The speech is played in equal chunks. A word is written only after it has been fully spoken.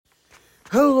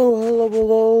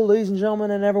Hello, ladies and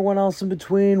gentlemen, and everyone else in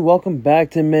between. Welcome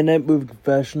back to Midnight Movie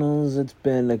Confessionals. It's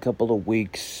been a couple of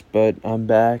weeks, but I'm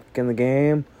back in the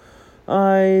game.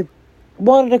 I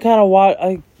wanted to kind of watch.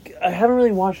 I haven't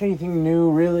really watched anything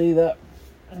new, really, that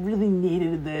really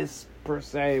needed this, per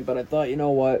se, but I thought, you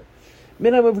know what?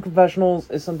 Midnight Movie Confessionals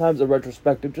is sometimes a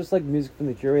retrospective, just like Music from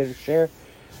the Curator's Chair.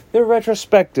 They're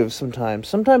retrospective sometimes.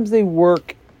 Sometimes they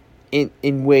work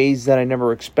in ways that I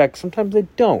never expect. Sometimes they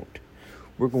don't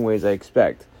work in ways I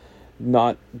expect.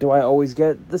 Not do I always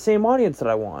get the same audience that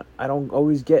I want. I don't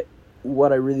always get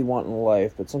what I really want in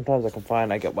life, but sometimes I can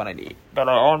find I get what I need. But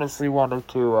I honestly wanted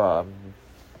to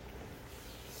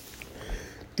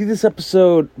do this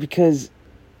episode because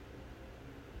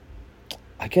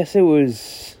I guess it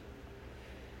was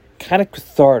kind of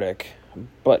cathartic,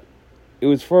 but it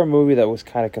was for a movie that was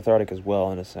kind of cathartic as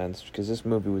well, in a sense, because this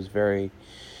movie was very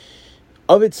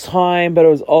of its time, but it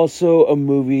was also a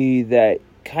movie that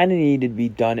kind of needed to be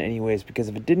done anyways, because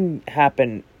if it didn't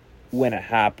happen when it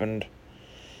happened,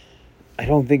 I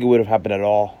don't think it would have happened at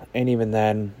all. And even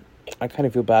then, I kind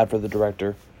of feel bad for the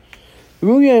director. The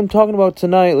movie I am talking about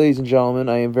tonight, ladies and gentlemen,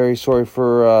 I am very sorry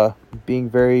for being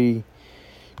very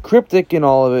cryptic in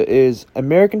all of it, is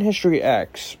American History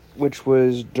X, which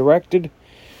was directed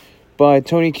by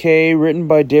Tony Kaye, written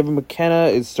by David McKenna.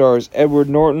 It stars Edward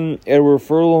Norton, Edward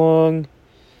Furlong.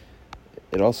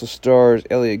 It also stars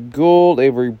Elliot Gould,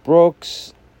 Avery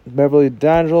Brooks, Beverly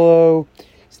D'Angelo,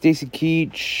 Stacy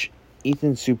Keach,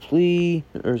 Ethan Suplee,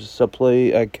 or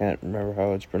Suplee, I can't remember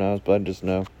how it's pronounced, but I just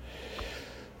know.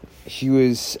 He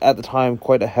was, at the time,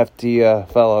 quite a hefty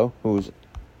fellow, who's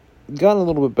gotten a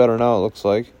little bit better now, it looks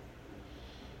like.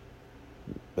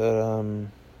 But,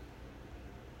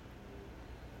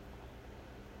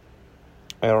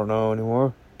 I don't know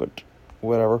anymore, but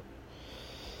whatever.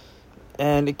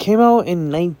 And it came out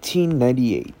in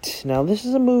 1998. Now, this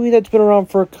is a movie that's been around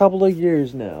for a couple of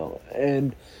years now.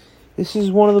 And this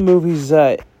is one of the movies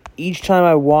that each time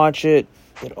I watch it,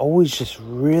 it always just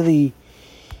really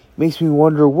makes me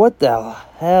wonder what the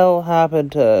hell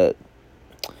happened to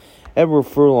Edward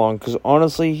Furlong. Because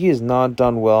honestly, he has not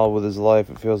done well with his life.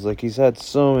 It feels like he's had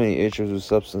so many issues with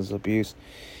substance abuse.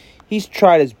 He's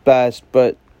tried his best,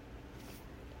 but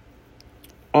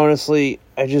honestly,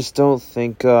 I just don't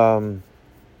think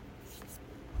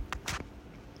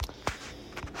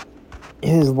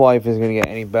his life is going to get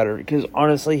any better. Because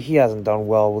honestly, he hasn't done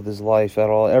well with his life at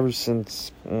all. Ever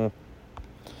since, I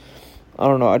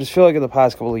don't know. I just feel like in the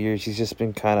past couple of years, he's just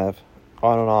been kind of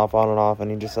on and off.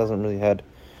 And he just hasn't really had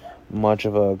much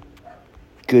of a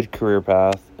good career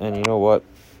path. And you know what?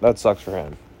 That sucks for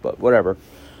him. But whatever.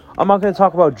 I'm not going to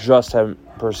talk about just him,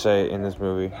 per se, in this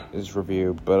movie, this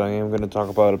review. But I am going to talk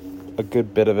about a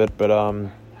good bit of it.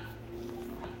 But,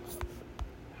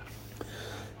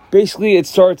 basically, it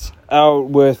starts out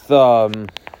with, Danny,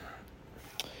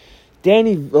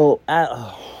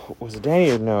 was it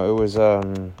Danny or no? It was,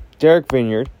 Derek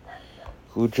Vineyard,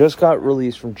 who just got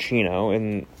released from Chino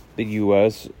in the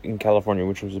U.S., in California,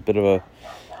 which was a bit of a,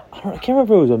 I can't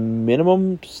remember if it was a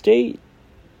minimum state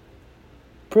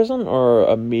prison or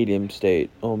a medium state.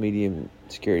 Oh, medium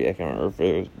security. I can't remember if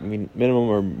it was minimum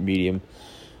or medium.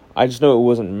 I just know it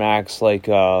wasn't max like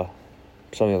some of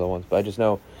the other ones, but I just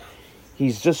know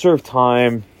he's just served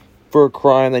time for a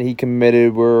crime that he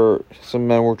committed where some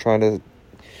men were trying to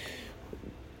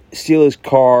steal his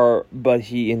car, but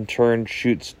he in turn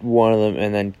shoots one of them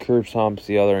and then curb stomps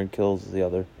the other and kills the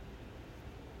other,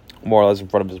 more or less in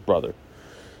front of his brother.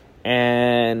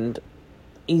 And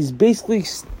he's basically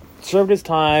served his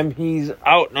time. He's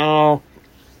out now,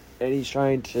 and he's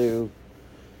trying to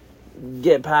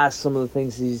get past some of the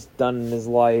things he's done in his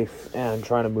life and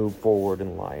trying to move forward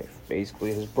in life.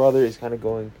 Basically, his brother is kind of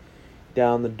going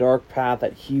down the dark path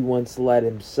that he once led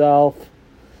himself.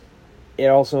 It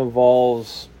also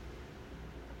involves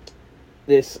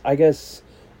this, I guess,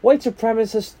 white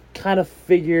supremacist kind of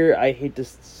figure. I hate to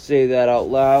say that out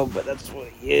loud, but that's what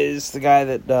he is. The guy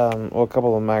that, well, a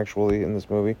couple of them actually in this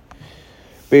movie.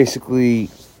 Basically,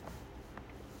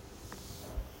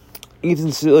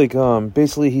 Ethan's like,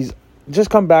 basically he's just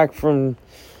come back from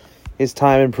his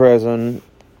time in prison,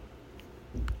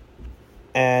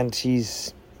 and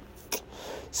he's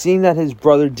seeing that his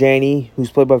brother Danny, who's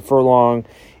played by Furlong,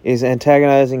 is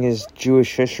antagonizing his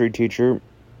Jewish history teacher,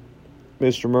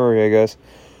 Mr. Murray, I guess,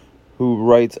 who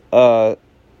writes a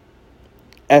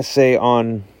essay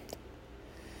on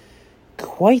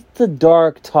quite the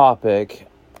dark topic.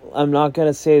 I'm not going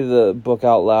to say the book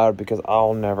out loud because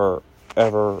I'll never,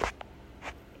 ever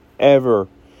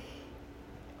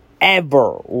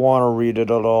want to read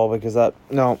it at all, because that,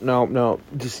 no,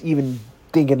 just even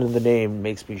thinking of the name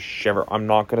makes me shiver. I'm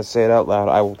not going to say it out loud.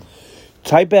 I will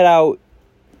type it out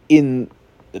in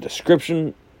the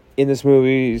description in this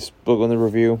movie's book in the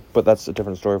review, but that's a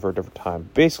different story for a different time.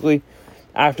 Basically,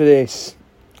 after this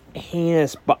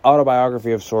heinous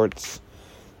autobiography of sorts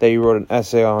that he wrote an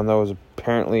essay on that was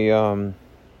apparently a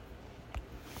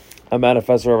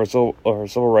manifesto of our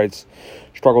civil rights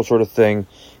struggle sort of thing,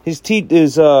 his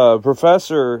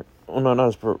professor,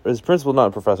 his principal, not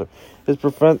a professor,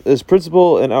 his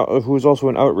principal, and who is also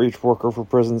an outreach worker for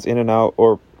prisons in and out,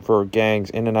 or for gangs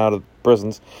in and out of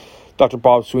prisons, Dr.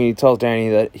 Bob Sweeney, tells Danny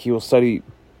that he will study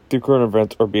the current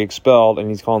events or be expelled, and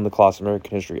he's calling the class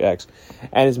American History X.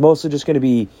 And it's mostly just going to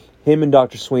be him and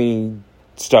Dr. Sweeney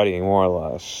studying, more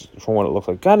or less, from what it looks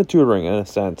like. Kind of tutoring, in a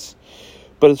sense.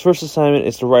 But his first assignment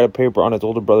is to write a paper on his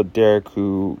older brother, Derek,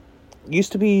 who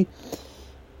used to be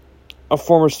a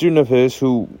former student of his,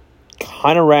 who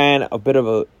kind of ran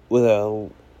with a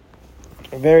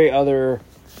very other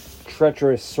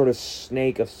treacherous sort of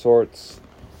snake of sorts.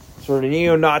 Sort of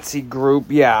neo-Nazi group.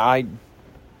 Yeah,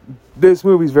 this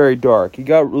movie's very dark. He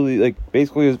got really,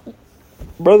 basically his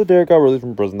brother Derek got released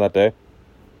from prison that day.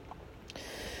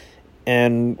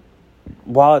 And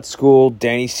while at school,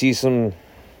 Danny sees some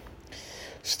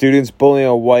students bullying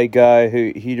a white guy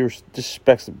who he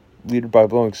disrespects the leader by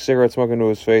blowing cigarette smoke into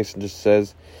his face and just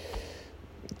says,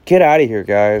 "Get out of here,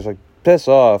 guys. Piss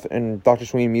off." And Dr.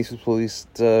 Sweeney meets with police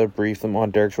to brief them on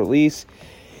Derek's release.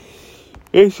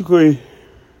 Basically,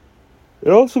 it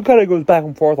also kind of goes back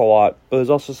and forth a lot. But there's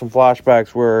also some flashbacks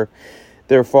where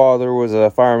their father was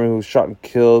a fireman who was shot and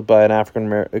killed by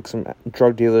some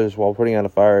drug dealers while putting out a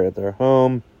fire at their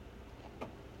home.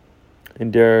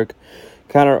 And Derek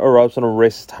kind of erupts on a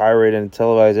racist tirade in a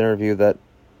televised interview that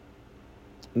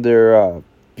they're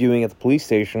viewing at the police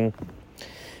station.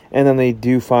 And then they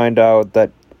do find out that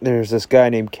there's this guy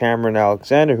named Cameron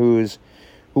Alexander who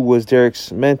was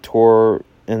Derek's mentor,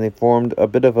 and they formed a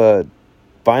bit of a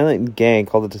violent gang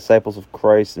called the Disciples of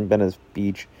Christ in Venice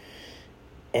Beach.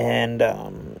 And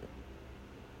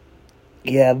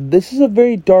this is a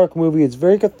very dark movie. It's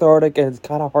very cathartic, and it's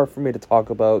kind of hard for me to talk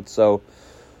about, so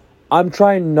I'm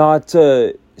trying not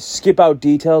to skip out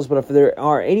details, but if there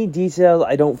are any details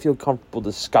I don't feel comfortable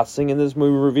discussing in this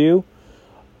movie review,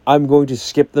 I'm going to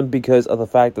skip them because of the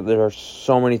fact that there are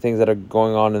so many things that are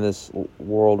going on in this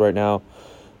world right now.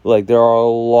 There are a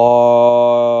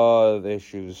lot of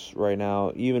issues right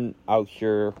now. Even out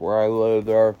here where I live,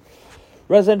 there are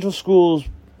residential schools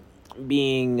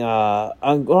being,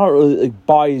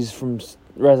 bodies from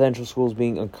residential schools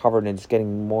being uncovered, and it's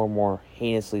getting more and more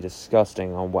heinously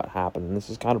disgusting on what happened. And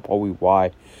this is kind of probably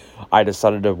why I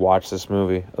decided to watch this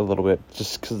movie a little bit,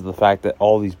 just because of the fact that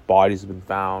all these bodies have been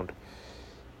found.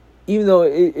 Even though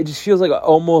it just feels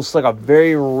almost like a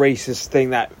very racist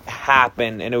thing that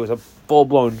happened, and it was a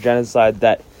full-blown genocide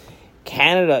that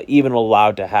Canada even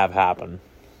allowed to have happen.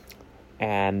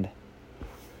 And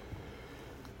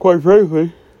quite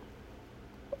frankly,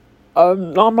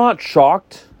 I'm not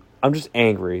shocked. I'm just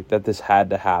angry that this had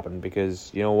to happen,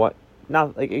 because you know what?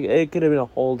 It could have been a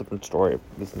whole different story if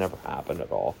this never happened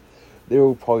at all. There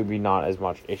would probably be not as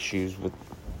much issues with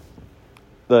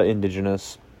the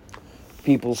indigenous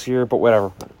peoples here, but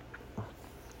whatever.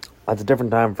 That's a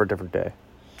different time for a different day.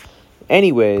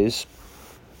 Anyways,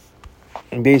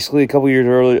 basically a couple years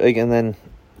earlier, and then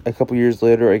a couple years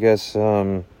later, I guess,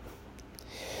 Derek's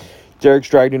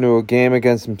dragged into a game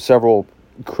against several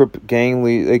Crip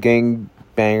gang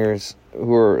bangers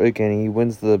who are, again, he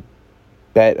wins the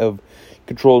bet of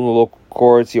controlling the local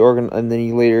courts. And then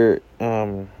he later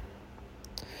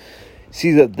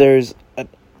sees that there's a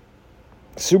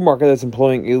supermarket that's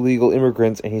employing illegal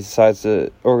immigrants, and he decides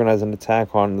to organize an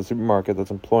attack on the supermarket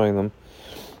that's employing them.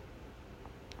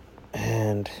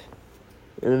 And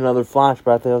in another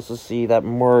flashback, they also see that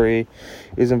Murray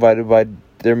is invited by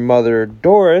their mother,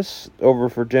 Doris, over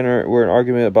for dinner, where an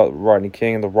argument about Rodney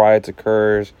King and the riots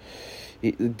occurs.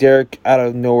 Derek, out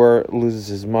of nowhere, loses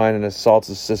his mind and assaults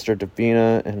his sister,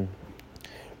 Davina, and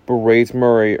berates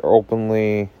Murray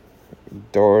openly.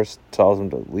 Doris tells him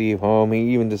to leave home.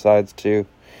 He even decides to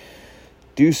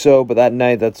do so, but that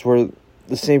night, that's where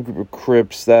the same group of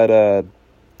Crips that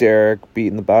Derek beat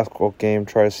in the basketball game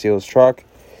try to steal his truck.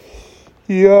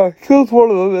 He kills one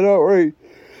of them and outright.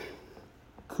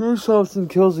 Cruz Thompson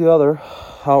kills the other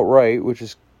outright, which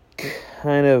is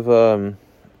kind of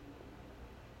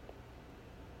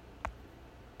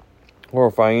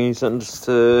horrifying. He's sentenced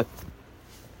to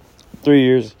 3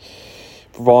 years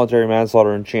for voluntary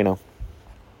manslaughter in Chino.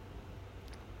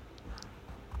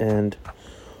 And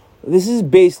this is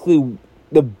basically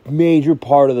the major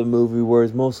part of the movie, where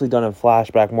it's mostly done in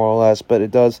flashback, more or less, but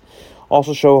it does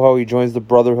Also show how he joins the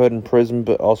Brotherhood in prison,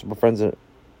 but also befriends an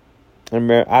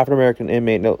African-American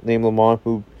inmate named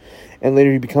Lamont, and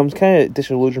later he becomes kind of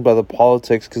disillusioned by the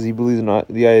politics because he believes in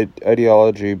the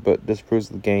ideology, but disapproves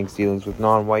of the gang's dealings with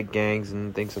non-white gangs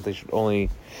and thinks that they should only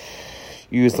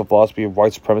use the philosophy of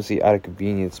white supremacy out of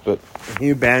convenience. But he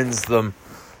abandons the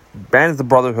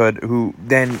Brotherhood, who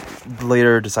then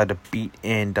later decide to beat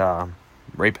and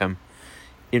rape him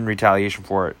in retaliation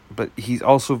for it. But he's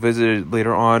also visited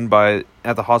later on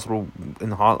at the hospital in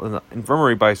the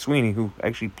infirmary by Sweeney, who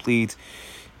actually pleads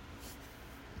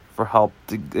for help.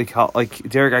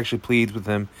 Derek actually pleads with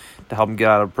him to help him get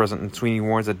out of prison, and Sweeney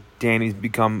warns that Danny's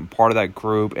become part of that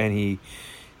group, and he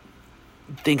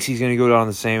thinks he's going to go down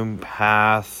the same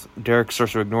path. Derek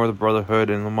starts to ignore the Brotherhood,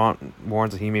 and Lamont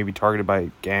warns that he may be targeted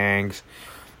by gangs.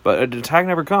 But an attack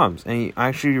never comes, and he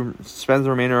actually spends the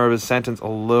remainder of his sentence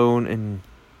alone, and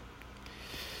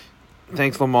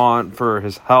thanks Lamont for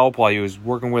his help while he was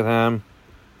working with him,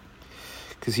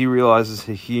 because he realizes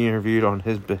that he interviewed on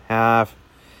his behalf.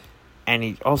 And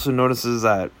he also notices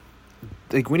that,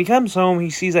 when he comes home, he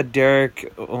sees that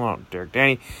Derek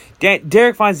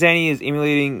finds Danny is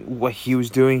emulating what he was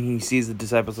doing. He sees the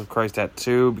Disciples of Christ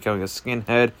tattoo, becoming a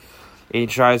skinhead, and he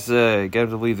tries to get him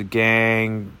to leave the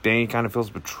gang. Danny kind of feels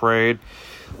betrayed.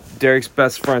 Derek's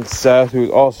best friend Seth,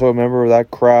 who's also a member of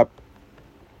that crap,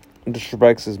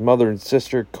 disrespects his mother and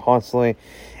sister constantly,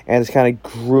 and is kind of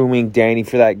grooming Danny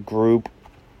for that group.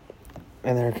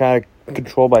 And they're kind of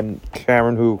controlled by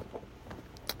Cameron, who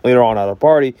later on at a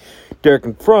party, Derek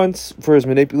confronts for his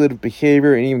manipulative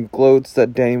behavior and even gloats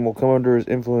that Danny will come under his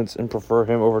influence and prefer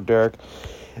him over Derek.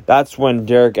 That's when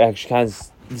Derek actually kind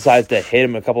of decides to hit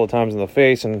him a couple of times in the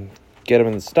face and get him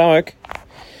in the stomach.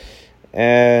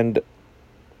 And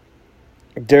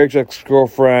Derek's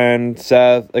ex-girlfriend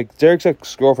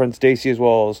Stacy, as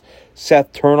well as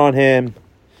Seth, turn on him.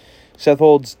 Seth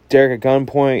holds Derek at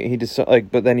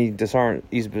gunpoint. But then he's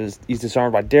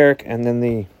disarmed by Derek, and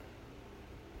then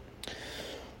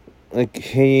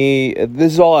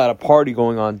this is all at a party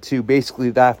going on too.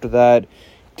 Basically, after that,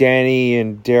 Danny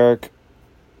and Derek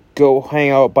go hang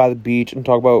out by the beach and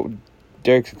talk about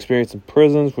Derek's experience in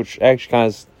prisons, which actually kind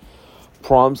of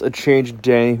prompts a change in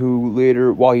Danny, who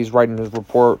later, while he's writing his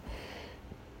report,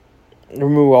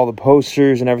 remove all the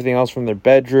posters and everything else from their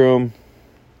bedroom.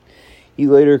 He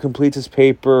later completes his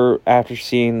paper after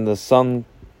seeing the sun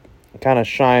kind of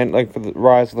shine,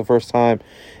 rise for the first time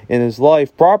in his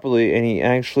life properly, and he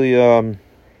actually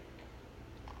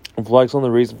reflects on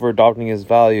the reason for adopting his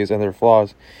values and their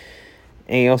flaws.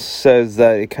 And he also says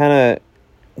that it kind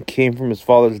of came from his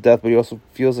father's death, but he also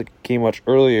feels like it came much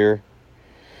earlier,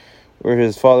 where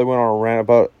his father went on a rant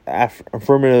about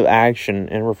affirmative action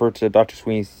and referred to Dr.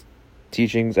 Sweeney's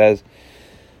teachings as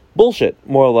bullshit,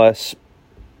 more or less.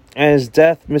 And his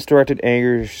death misdirected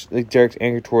Derek's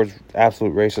anger towards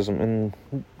absolute racism. And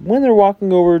when they're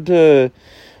walking over to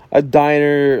a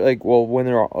diner,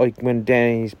 when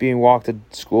Danny's being walked to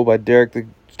school by Derek, they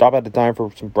stop at the diner for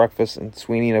some breakfast, and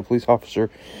Sweeney and a police officer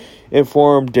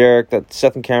inform Derek that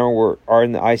Seth and Cameron are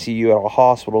in the ICU at a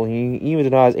hospital. He even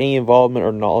denies any involvement or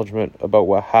acknowledgement about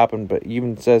what happened, but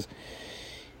even says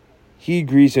he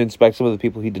agrees to inspect some of the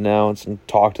people he denounced and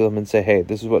talk to them and say, hey,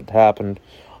 this is what happened.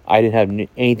 I didn't have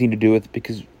anything to do with it.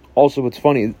 Because also what's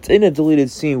funny, it's in a deleted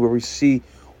scene where we see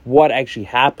what actually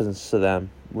happens to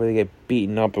them, where they get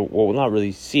beaten up. Well, we'll not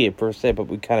really see it per se, but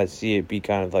we kind of see it be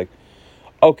kind of like,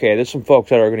 okay, there's some folks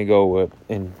that are going to go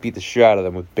and beat the shit out of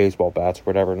them with baseball bats or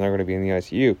whatever, and they're going to be in the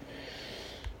ICU.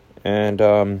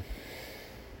 And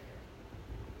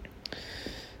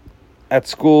at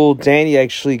school, Danny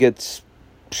actually gets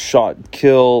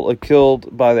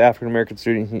killed by the African-American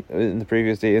student in the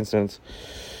previous day incidents.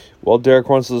 While Derek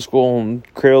runs to the school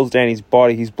and cradles Danny's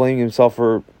body, he's blaming himself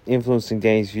for influencing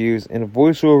Danny's views. In a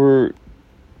voiceover,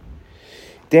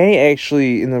 Danny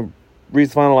actually,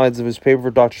 reads the final lines of his paper for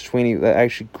Dr. Sweeney that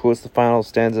actually quotes the final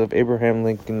stanza of Abraham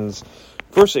Lincoln's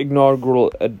first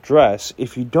inaugural address.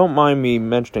 If you don't mind me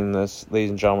mentioning this, ladies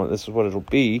and gentlemen, this is what it'll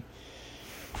be.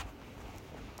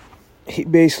 He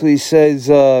basically says,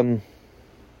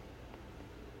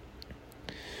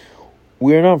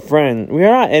 we are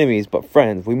not enemies, but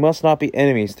friends. We must not be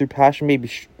enemies. Through passion may be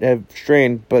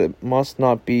strained, but it must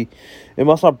not break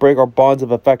our bonds of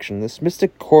affection. This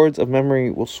mystic chords of memory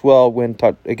will swell when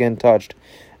again touched,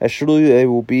 as surely they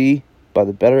will be by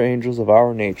the better angels of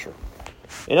our nature.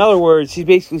 In other words, he's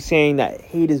basically saying that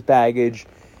hate is baggage,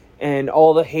 and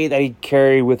all the hate that he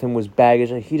carried with him was baggage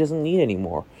that he doesn't need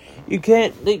anymore. You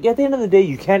can't, at the end of the day,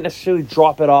 you can't necessarily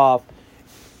drop it off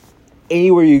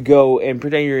anywhere you go and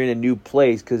pretend you're in a new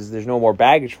place because there's no more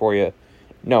baggage for you.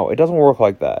 No, it doesn't work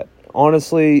like that.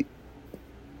 Honestly,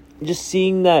 just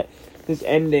seeing that this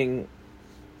ending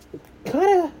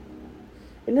kind of,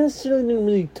 it necessarily didn't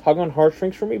really tug on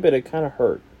heartstrings for me, but it kind of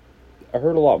hurt. It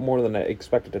hurt a lot more than I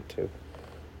expected it to.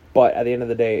 But at the end of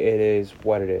the day, it is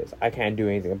what it is. I can't do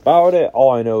anything about it.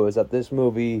 All I know is that this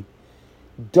movie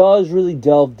does really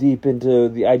delve deep into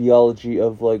the ideology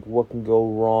of, like, what can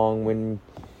go wrong when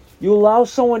you allow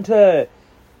someone to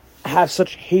have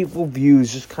such hateful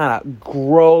views just kind of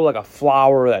grow like a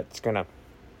flower that's going to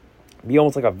be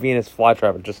almost like a Venus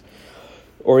flytrap, and just,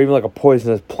 or even like a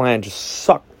poisonous plant, just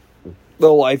suck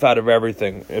the life out of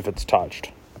everything if it's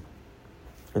touched.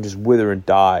 And just wither and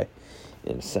die,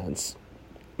 in a sense.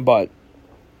 But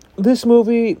this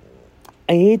movie,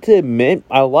 I hate to admit,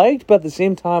 I liked, but at the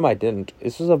same time, I didn't.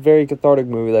 This was a very cathartic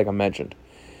movie, like I mentioned.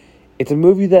 It's a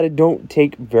movie that I don't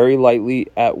take very lightly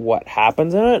at what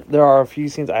happens in it. There are a few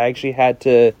scenes I actually had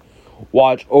to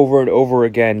watch over and over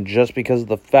again just because of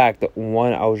the fact that,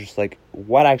 one, I was just like,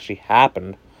 what actually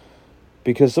happened?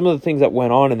 Because some of the things that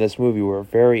went on in this movie were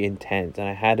very intense, and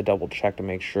I had to double check to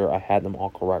make sure I had them all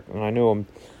correct. And I knew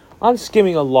I'm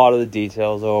skimming a lot of the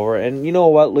details over, and you know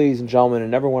what, ladies and gentlemen,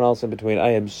 and everyone else in between,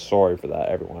 I am sorry for that,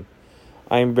 everyone.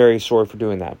 I am very sorry for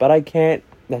doing that, but I can't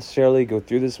necessarily go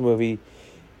through this movie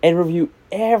and review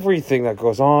everything that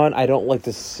goes on. I don't like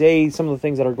to say some of the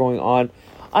things that are going on.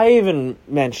 I even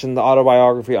mentioned the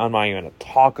autobiography I'm not even going to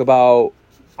talk about.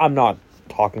 I'm not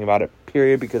talking about it,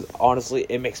 period, because honestly,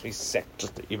 it makes me sick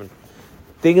just to even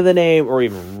think of the name, or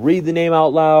even read the name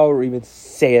out loud, or even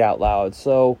say it out loud.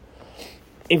 So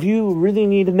if you really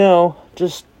need to know,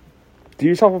 just do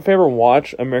yourself a favor and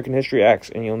watch American History X,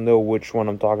 and you'll know which one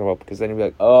I'm talking about, because then you'll be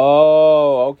like,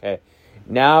 oh, okay.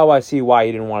 Now I see why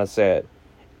you didn't want to say it.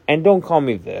 And don't call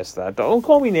me this, that. Don't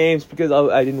call me names because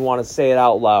I didn't want to say it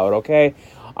out loud, okay?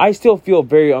 I still feel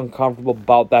very uncomfortable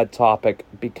about that topic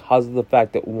because of the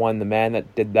fact that, one, the man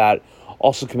that did that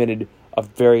also committed a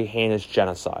very heinous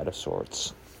genocide of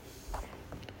sorts.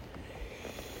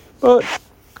 But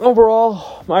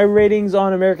overall, my ratings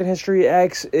on American History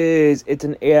X it's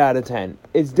an 8 out of 10.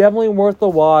 It's definitely worth the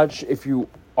watch if you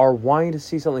are wanting to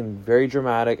see something very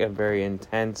dramatic and very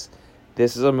intense.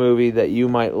 This is a movie that you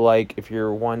might like if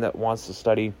you're one that wants to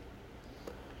study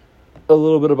a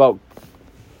little bit about,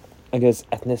 I guess,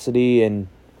 ethnicity and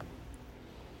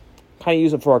kind of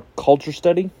use it for a culture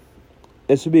study.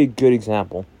 This would be a good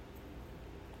example.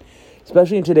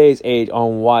 Especially in today's age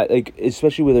on why, like,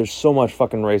 especially where there's so much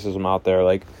fucking racism out there.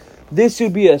 Like, this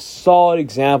would be a solid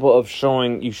example of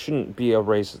showing you shouldn't be a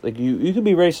racist. Like, you can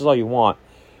be racist all you want,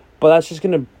 but that's just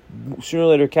going to sooner or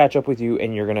later catch up with you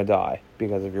and you're going to die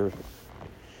because of your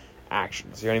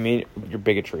actions. You know what I mean? Your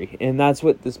bigotry. And that's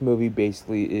what this movie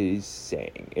basically is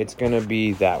saying. It's going to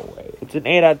be that way. It's an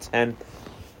 8 out of 10.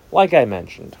 Like I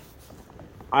mentioned,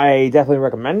 I definitely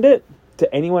recommend it.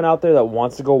 To anyone out there that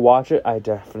wants to go watch it, I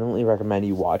definitely recommend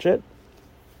you watch it.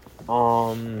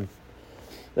 The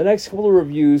next couple of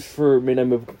reviews for Midnight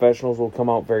Movie Confessionals will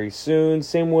come out very soon.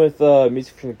 Same with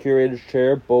Music from the Curator's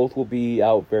Chair. Both will be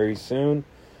out very soon.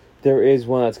 There is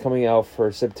one that's coming out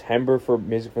for September for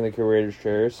Music from the Curator's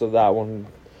Chair, so that one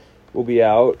will be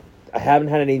out. I haven't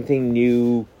had anything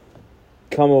new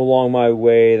come along my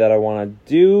way that I want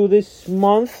to do this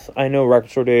month. I know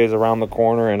Record Store Day is around the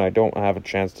corner and I don't have a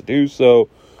chance to do so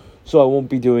I won't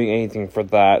be doing anything for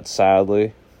that,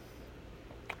 sadly.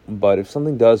 But if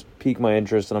something does pique my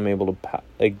interest and I'm able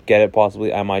to get it,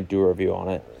 possibly, I might do a review on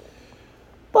it.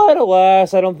 But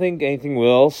alas, I don't think anything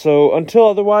will. So until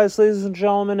otherwise, ladies and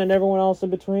gentlemen, and everyone else in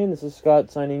between, this is Scott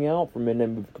signing out from Midnight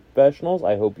Movie Confessionals.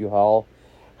 I hope you all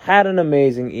had an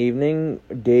amazing evening,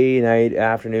 day, night,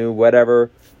 afternoon, whatever.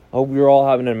 I hope you're all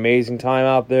having an amazing time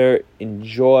out there.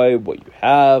 Enjoy what you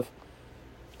have.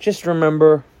 Just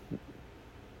remember,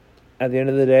 at the end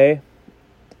of the day,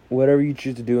 whatever you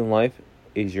choose to do in life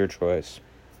is your choice.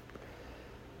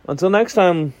 Until next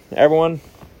time, everyone,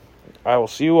 I will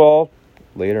see you all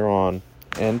later on.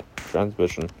 End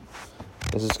transmission.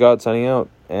 This is Scott signing out.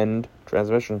 End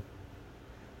transmission.